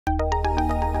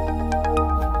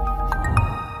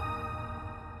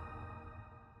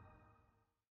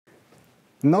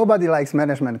Nobody likes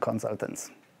management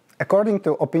consultants. According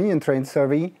to Opinion Trend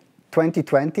Survey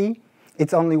 2020,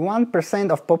 it's only 1%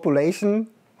 of population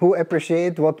who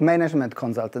appreciate what management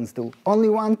consultants do. Only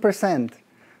 1%.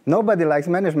 Nobody likes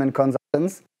management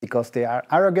consultants because they are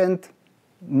arrogant,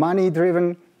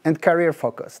 money-driven, and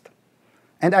career-focused.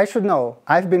 And I should know,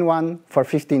 I've been one for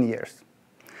 15 years.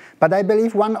 But I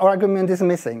believe one argument is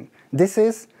missing. This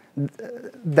is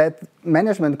that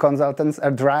management consultants are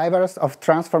drivers of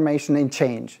transformation and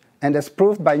change. And as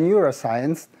proved by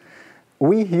neuroscience,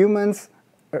 we humans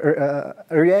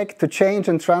react to change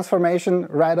and transformation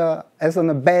rather as on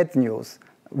a bad news.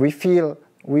 We feel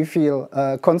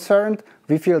concerned,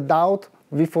 we feel doubt,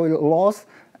 we feel loss,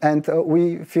 and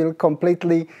we feel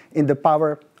completely in the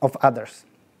power of others.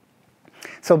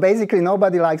 So basically,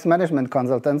 nobody likes management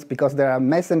consultants because they are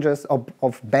messengers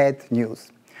of bad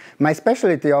news. My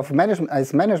specialty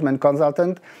as management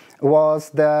consultant was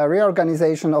the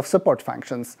reorganization of support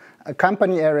functions,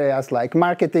 company areas like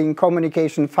marketing,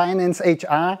 communication, finance,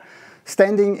 HR,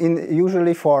 standing in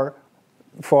usually for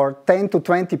 10 to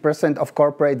 20% of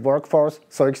corporate workforce,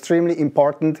 so extremely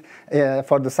important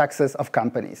for the success of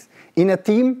companies. In a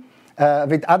team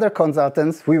with other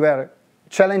consultants, we were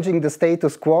challenging the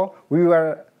status quo. We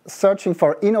were searching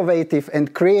for innovative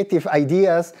and creative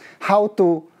ideas, how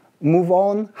to move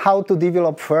on, how to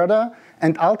develop further,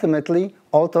 and ultimately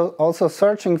also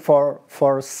searching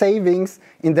for savings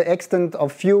in the extent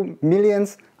of few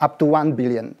millions up to 1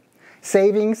 billion.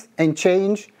 Savings and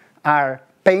change are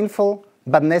painful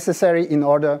but necessary in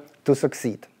order to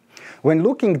succeed. When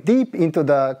looking deep into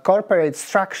the corporate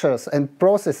structures and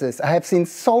processes, I have seen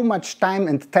so much time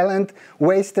and talent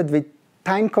wasted with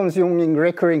time-consuming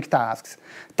recurring tasks.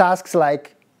 Tasks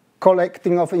like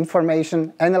collecting of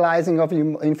information, analyzing of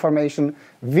information,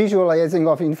 visualizing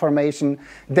of information,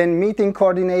 then meeting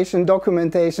coordination,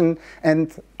 documentation,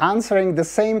 and answering the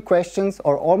same questions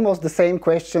or almost the same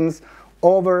questions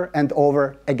over and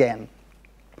over again.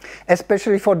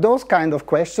 Especially for those kind of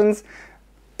questions,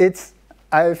 it's,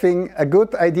 I think, a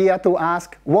good idea to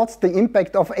ask, what's the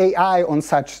impact of AI on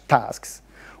such tasks?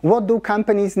 What do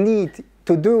companies need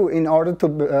to do in order to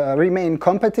remain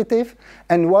competitive,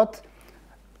 and what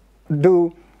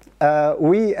do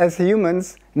we as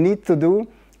humans need to do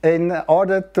in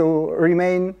order to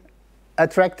remain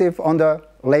attractive on the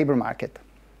labor market?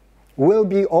 Will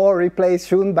be all replaced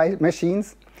soon by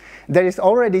machines? There is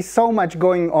already so much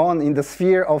going on in the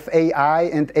sphere of AI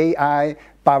and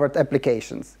AI-powered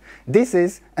applications. This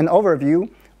is an overview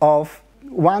of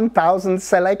 1,000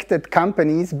 selected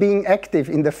companies being active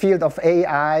in the field of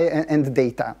AI and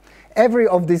data. Every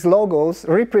of these logos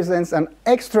represents an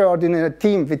extraordinary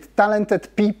team with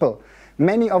talented people,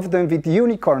 many of them with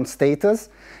unicorn status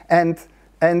and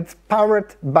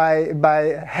powered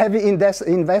by heavy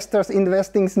investors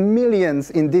investing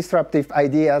millions in disruptive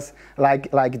ideas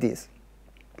like this.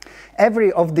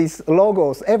 Every of these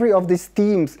logos, every of these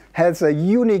teams has a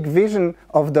unique vision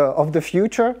of the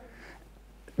future.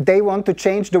 They want to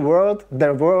change the world,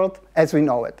 their world as we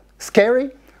know it.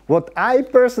 Scary? What I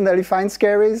personally find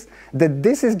scary is that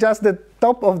this is just the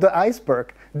top of the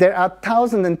iceberg. There are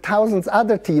thousands and thousands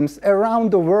other teams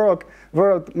around the world,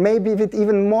 maybe with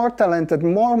even more talented,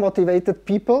 more motivated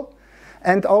people,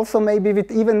 and also maybe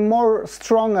with even more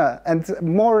stronger and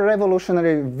more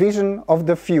revolutionary vision of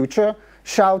the future,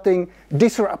 shouting,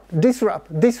 disrupt,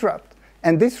 disrupt, disrupt.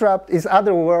 And disrupt is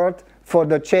other word for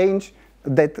the change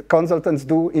that consultants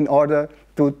do in order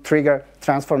to trigger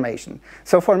transformation.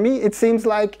 So for me, it seems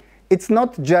like it's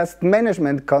not just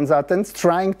management consultants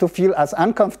trying to feel us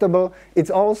uncomfortable, it's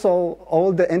also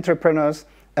all the entrepreneurs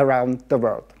around the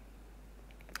world.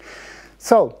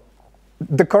 So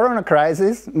the corona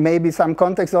crisis, maybe some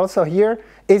context also here,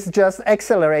 is just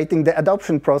accelerating the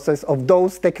adoption process of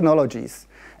those technologies.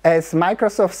 As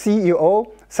Microsoft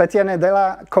CEO Satya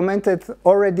Nadella commented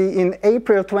already in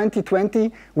April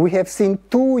 2020, we have seen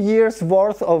 2 years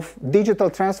worth of digital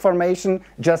transformation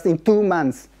just in 2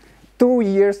 months. 2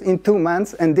 years in 2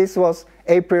 months, and this was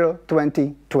April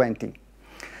 2020.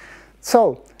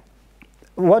 So,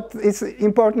 what is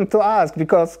important to ask,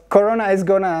 because Corona is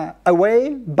gonna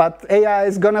away, but AI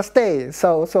is gonna stay.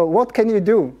 So what can you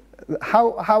do?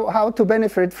 How to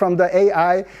benefit from the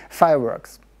AI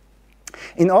fireworks?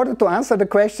 In order to answer the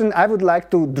question, I would like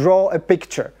to draw a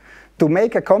picture, to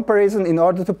make a comparison in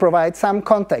order to provide some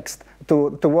context to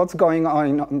what's going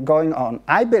on.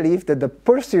 I believe that the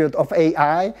pursuit of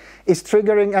AI is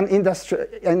triggering an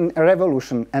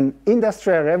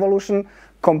industrial revolution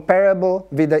comparable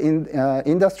with the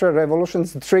industrial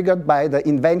revolutions triggered by the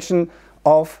invention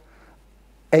of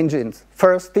engines.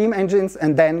 First steam engines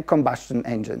and then combustion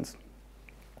engines.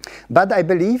 But I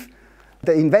believe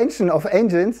The invention of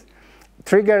engines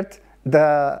triggered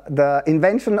the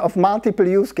invention of multiple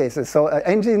use cases. So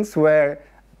engines were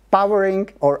powering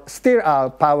or still are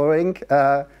powering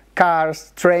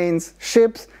cars, trains,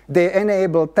 ships. They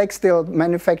enable textile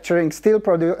manufacturing, steel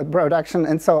production,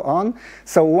 and so on.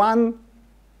 So one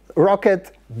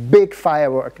rocket, big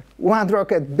firework. One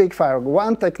rocket, big firework.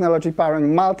 One technology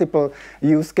powering multiple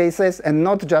use cases, and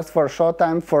not just for a short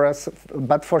time, for us,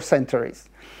 but for centuries.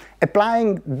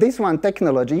 Applying this one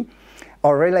technology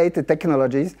or related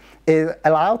technologies, it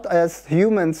allowed us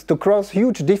humans to cross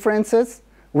huge differences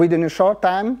within a short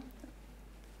time.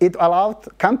 It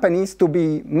allowed companies to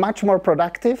be much more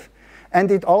productive,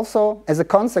 and it also, as a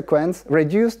consequence,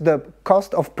 reduced the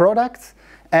cost of products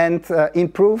and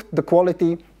improved the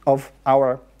quality of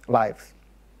our lives.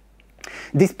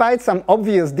 Despite some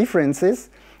obvious differences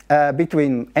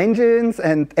between engines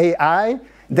and AI,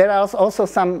 there are also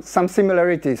some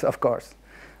similarities, of course.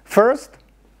 First,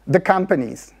 the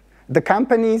companies. The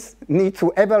companies need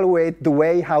to evaluate the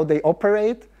way how they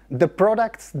operate, the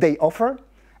products they offer,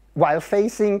 while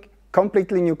facing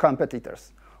completely new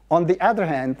competitors. On the other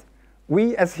hand,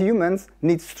 we as humans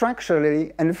need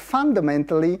structurally and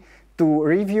fundamentally to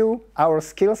review our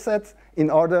skill sets in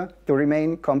order to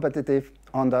remain competitive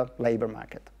on the labor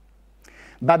market.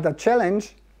 But the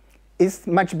challenge is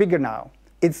much bigger now.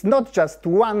 It's not just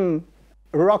one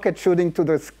rocket shooting to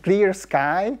the clear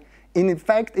sky. In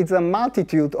fact, it's a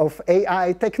multitude of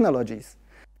AI technologies.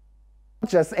 Not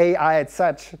just AI as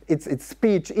such, it's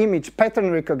speech, image,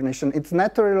 pattern recognition, it's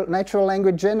natural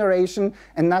language generation,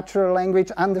 and natural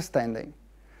language understanding.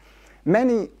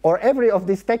 Many or every of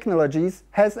these technologies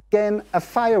has, again, a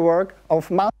firework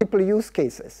of multiple use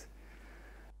cases.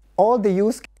 All the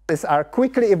use cases are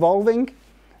quickly evolving,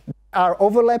 are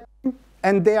overlapping,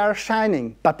 and they are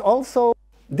shining, but also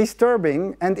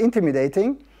disturbing and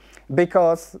intimidating,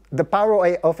 because the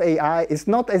power of AI is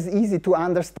not as easy to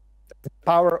understand as the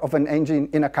power of an engine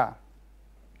in a car.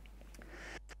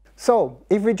 So,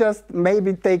 if we just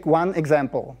maybe take one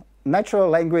example, natural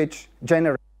language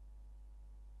generation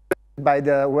by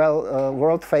the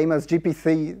world-famous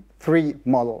GPT-3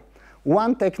 model.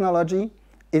 One technology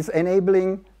is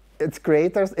enabling its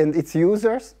creators and its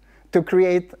users to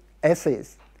create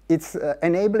essays. It's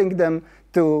enabling them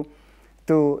to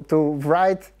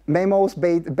write memos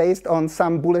based on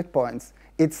some bullet points.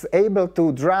 It's able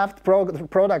to draft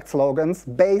product slogans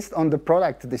based on the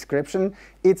product description.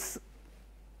 It's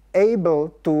able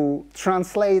to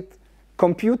translate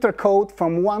computer code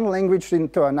from one language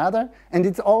into another, and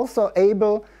it's also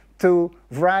able to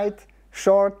write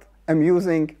short,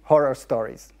 amusing horror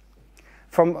stories.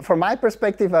 From my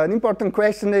perspective, an important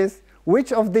question is,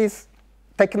 which of these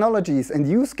technologies and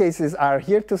use cases are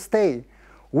here to stay?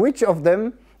 Which of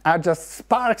them are just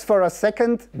sparks for a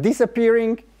second,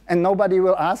 disappearing, and nobody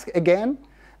will ask again?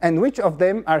 And which of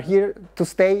them are here to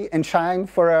stay and shine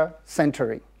for a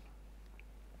century?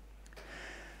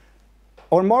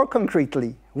 Or more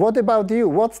concretely, what about you?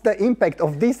 What's the impact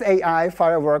of this AI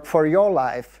firework for your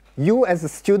life? You as a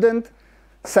student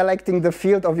selecting the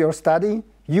field of your study,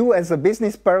 you as a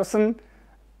business person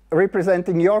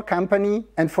representing your company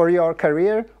and for your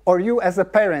career, or you as a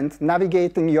parent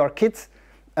navigating your kids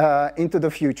into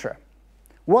the future.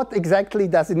 What exactly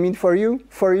does it mean for you,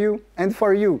 and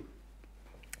for you?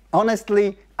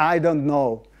 Honestly, I don't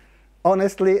know.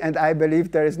 Honestly, and I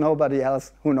believe there is nobody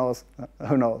else who knows.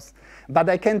 But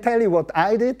I can tell you what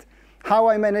I did, how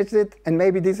I managed it, and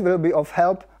maybe this will be of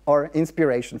help or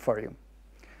inspiration for you.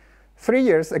 3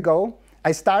 years ago,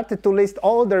 I started to list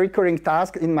all the recurring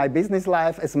tasks in my business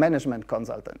life as management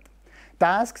consultant.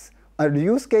 Tasks are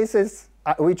use cases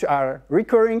which are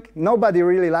recurring, nobody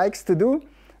really likes to do.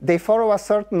 They follow a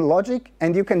certain logic,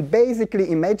 and you can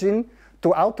basically imagine to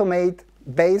automate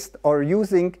based or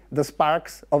using the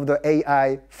sparks of the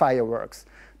AI fireworks.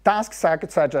 Tasks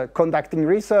such as conducting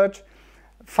research,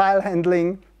 file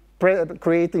handling,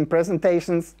 creating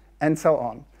presentations, and so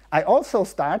on. I also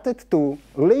started to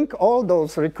link all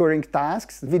those recurring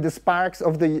tasks with the sparks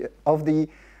of the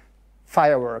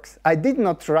fireworks. I did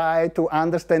not try to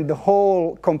understand the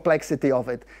whole complexity of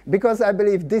it, because I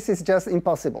believe this is just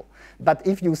impossible. But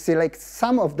if you select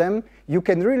some of them, you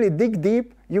can really dig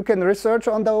deep, you can research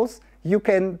on those, you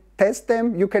can test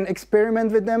them, you can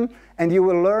experiment with them, and you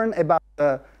will learn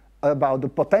about the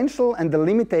potential and the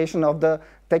limitation of the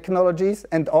technologies,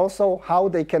 and also how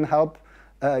they can help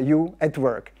you at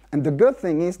work. And the good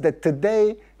thing is that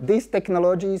today, these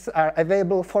technologies are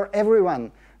available for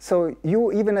everyone. So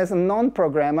you, even as a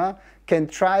non-programmer, can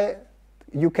try,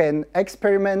 you can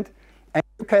experiment, and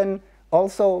you can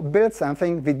also build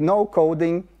something with no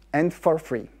coding and for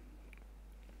free.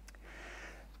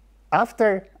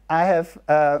 after I have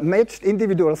matched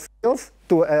individual skills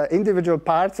to individual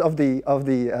parts of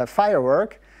the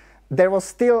firework, there was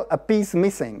still a piece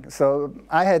missing. So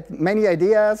I had many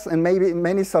ideas and maybe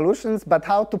many solutions, but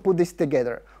how to put this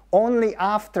together? Only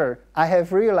after I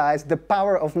have realized the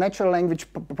power of natural language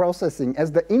processing as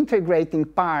the integrating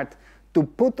part to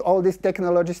put all these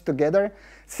technologies together,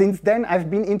 since then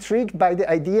I've been intrigued by the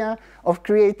idea of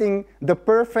creating the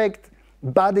perfect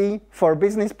body for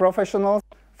business professionals,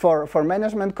 for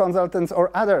management consultants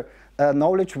or other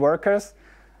knowledge workers,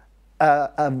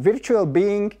 a virtual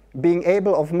being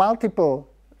able of multiple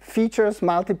features,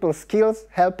 multiple skills,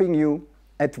 helping you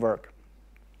at work.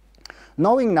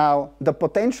 Knowing now the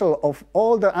potential of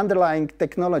all the underlying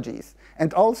technologies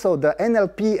and also the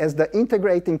NLP as the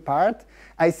integrating part,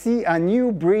 I see a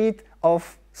new breed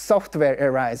of software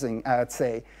arising, I would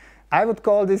say. I would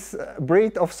call this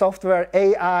breed of software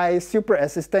AI super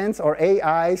assistants or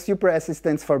AI super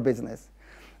assistants for business.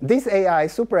 These AI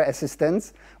super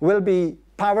assistants will be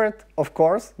powered, of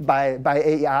course, by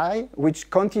AI, which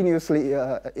continuously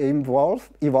evolve.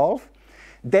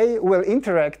 They will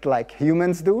interact like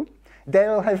humans do. They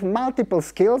will have multiple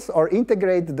skills or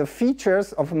integrate the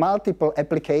features of multiple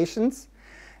applications.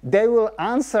 They will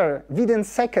answer within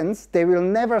seconds. They will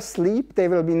never sleep. They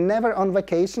will be never on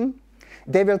vacation.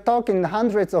 They will talk in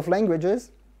hundreds of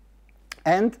languages.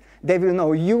 And they will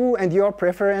know you and your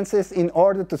preferences in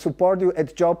order to support you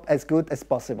at job as good as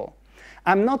possible.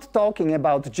 I'm not talking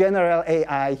about general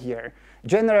AI here.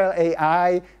 General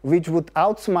AI, which would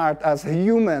outsmart us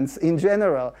humans in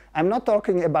general. I'm not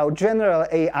talking about general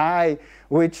AI,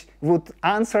 which would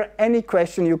answer any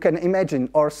question you can imagine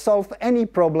or solve any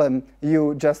problem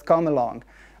you just come along.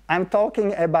 I'm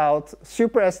talking about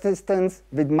super assistants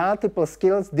with multiple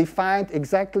skills defined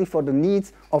exactly for the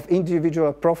needs of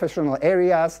individual professional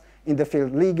areas in the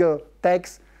field legal,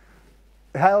 tax,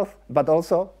 health, but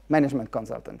also management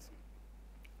consultants.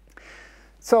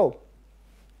 So,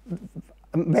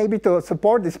 maybe to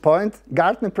support this point,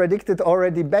 Gartner predicted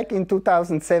already back in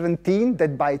 2017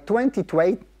 that by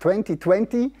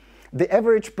 2020, the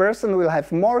average person will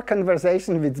have more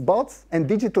conversation with bots and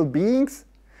digital beings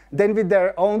than with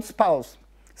their own spouse.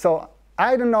 So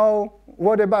I don't know,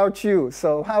 what about you?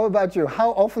 So how about you?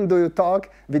 How often do you talk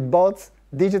with bots,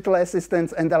 digital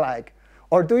assistants, and the like?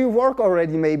 Or do you work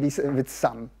already maybe with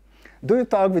some? Do you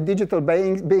talk with digital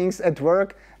beings at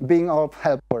work being of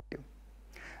help for you?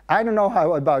 I don't know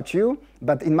how about you,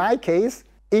 but in my case,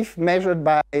 if measured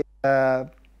by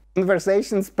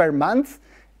conversations per month,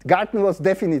 Gartner was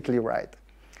definitely right.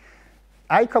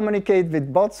 I communicate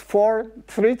with bots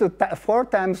 3 to 4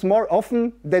 times more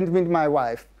often than with my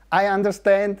wife. I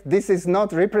understand this is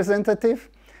not representative,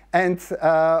 and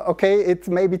okay, it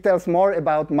maybe tells more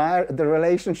about the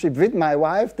relationship with my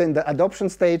wife than the adoption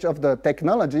stage of the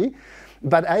technology.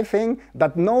 But I think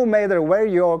that no matter where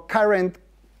your current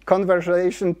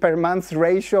conversation per month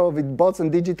ratio with bots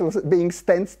and digital beings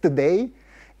stands today,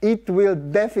 it will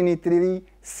definitely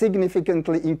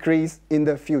significantly increase in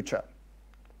the future.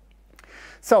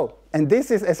 So, and this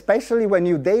is especially when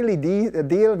you daily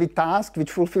deal with tasks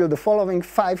which fulfill the following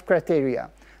 5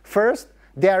 criteria. First,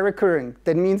 they are recurring.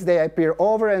 That means they appear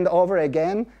over and over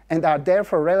again and are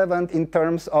therefore relevant in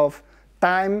terms of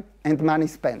time and money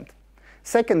spent.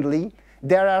 Secondly,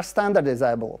 they are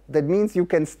standardizable. That means you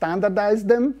can standardize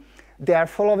them. They are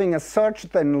following a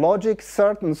certain logic,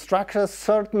 certain structures,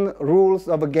 certain rules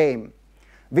of a game.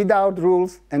 Without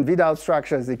rules and without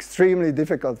structure is extremely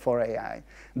difficult for AI.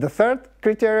 The third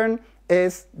criterion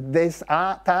is these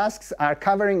tasks are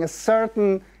covering a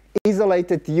certain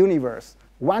isolated universe.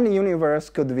 One universe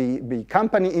could be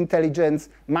company intelligence,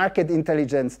 market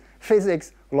intelligence,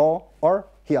 physics, law, or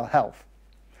health.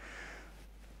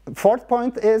 Fourth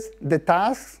point is the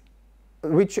tasks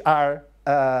which are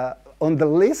on the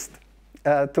list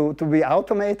to be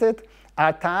automated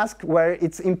are tasks where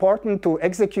it's important to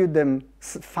execute them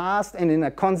fast and in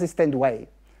a consistent way.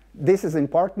 This is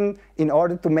important in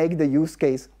order to make the use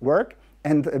case work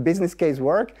and a business case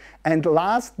work. And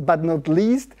last but not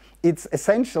least, it's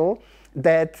essential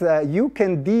that you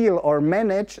can deal or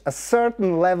manage a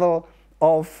certain level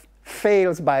of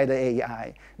fails by the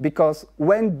AI. Because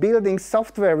when building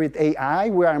software with AI,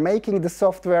 we are making the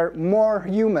software more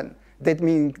human. That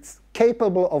means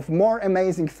capable of more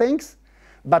amazing things,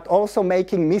 but also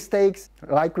making mistakes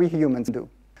like we humans do.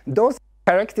 Those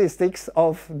characteristics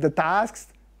of the tasks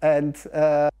and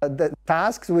the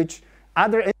tasks which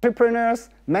other entrepreneurs,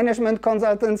 management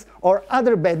consultants, or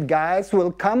other bad guys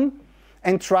will come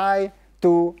and try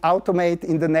to automate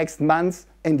in the next months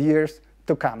and years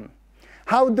to come.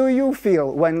 How do you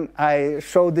feel when I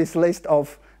show this list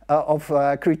of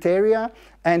criteria?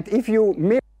 And if you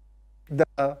mirror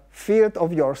the field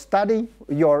of your study,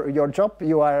 your job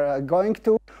you are going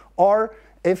to, or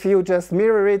if you just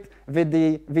mirror it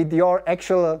with your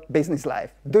actual business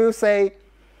life. Do you say,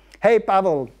 hey,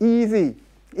 Pavol, easy,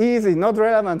 not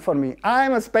relevant for me.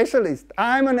 I'm a specialist.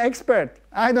 I'm an expert.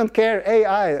 I don't care,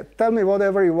 AI. Tell me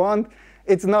whatever you want.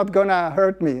 It's not going to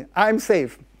hurt me. I'm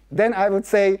safe. Then I would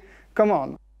say, come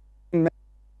on.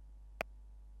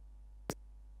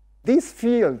 This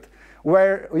field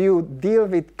where you deal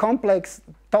with complex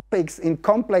topics in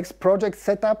complex project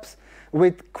setups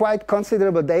with quite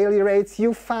considerable daily rates,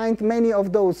 you find many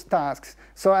of those tasks.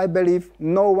 So I believe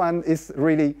no one is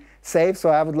really safe. So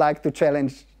I would like to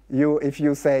challenge you if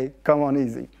you say, come on,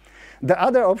 easy. The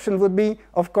other option would be,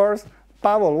 of course,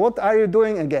 Pavol, what are you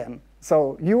doing again?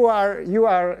 So you are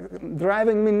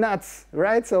driving me nuts,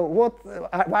 right? So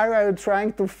why are you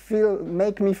trying to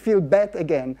make me feel bad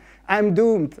again? I'm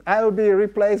doomed. I'll be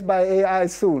replaced by AI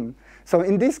soon. So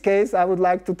in this case, I would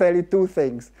like to tell you two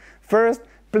things. First,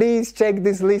 please check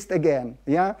this list again,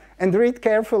 yeah? And read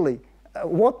carefully.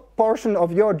 What portion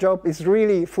of your job is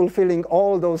really fulfilling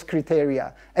all those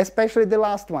criteria, especially the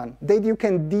last one, that you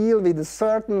can deal with a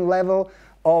certain level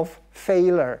of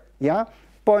failure, yeah?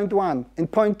 Point one.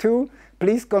 And point two,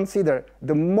 please consider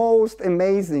the most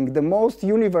amazing, the most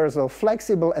universal,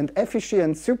 flexible, and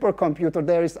efficient supercomputer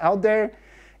there is out there.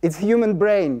 It's human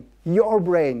brain, your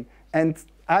brain. And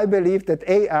I believe that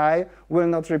AI will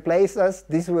not replace us.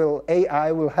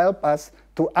 AI will help us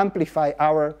to amplify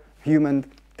our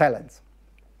human talents.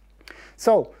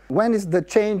 So when is the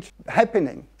change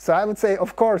happening? So I would say,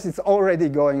 of course, it's already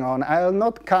going on. I will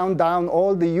not count down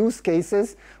all the use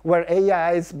cases where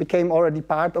AIs became already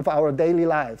part of our daily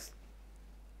lives.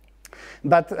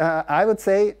 But I would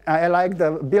say I like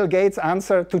the Bill Gates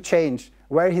answer to change,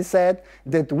 where he said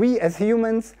that we as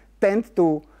humans tend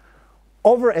to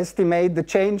overestimate the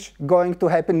change going to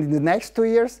happen in the next 2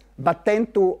 years, but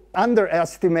tend to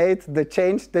underestimate the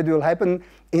change that will happen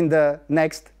in the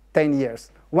next 10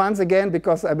 years. Once again,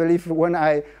 because I believe when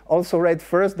I also read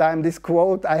first time this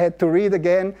quote, I had to read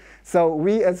again. So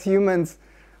we as humans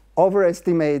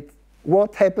overestimate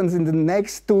what happens in the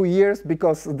next 2 years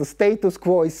because the status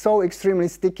quo is so extremely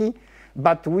sticky,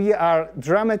 but we are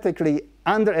dramatically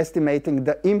underestimating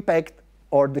the impact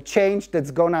or the change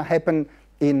that's going to happen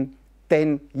in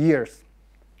 10 years.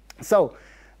 So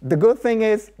the good thing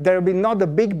is there will be not a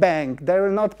big bang. There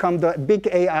will not come the big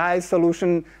AI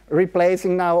solution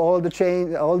replacing now all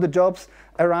the jobs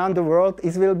around the world.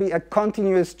 It will be a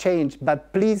continuous change,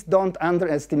 but please don't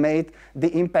underestimate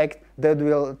the impact that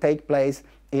will take place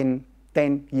in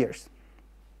 10 years.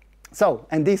 So,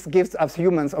 and this gives us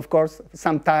humans, of course,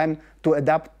 some time to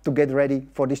adapt, to get ready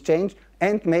for this change,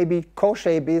 and maybe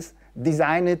co-shape this,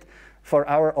 design it for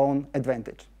our own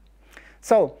advantage.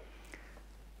 So,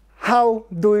 how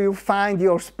do you find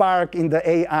your spark in the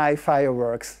AI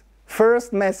fireworks?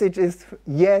 First message is,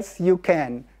 yes, you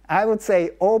can. I would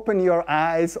say open your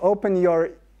eyes, open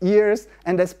your ears,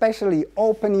 and especially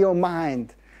open your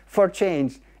mind for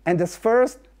change. And as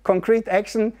first concrete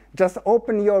action, just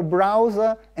open your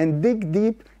browser and dig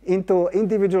deep into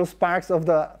individual sparks of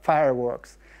the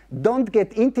fireworks. Don't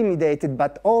get intimidated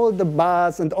by all the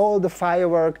buzz and all the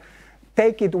firework.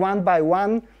 Take it one by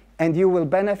one, and you will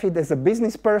benefit as a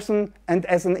business person and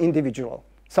as an individual.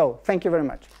 So, thank you very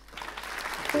much.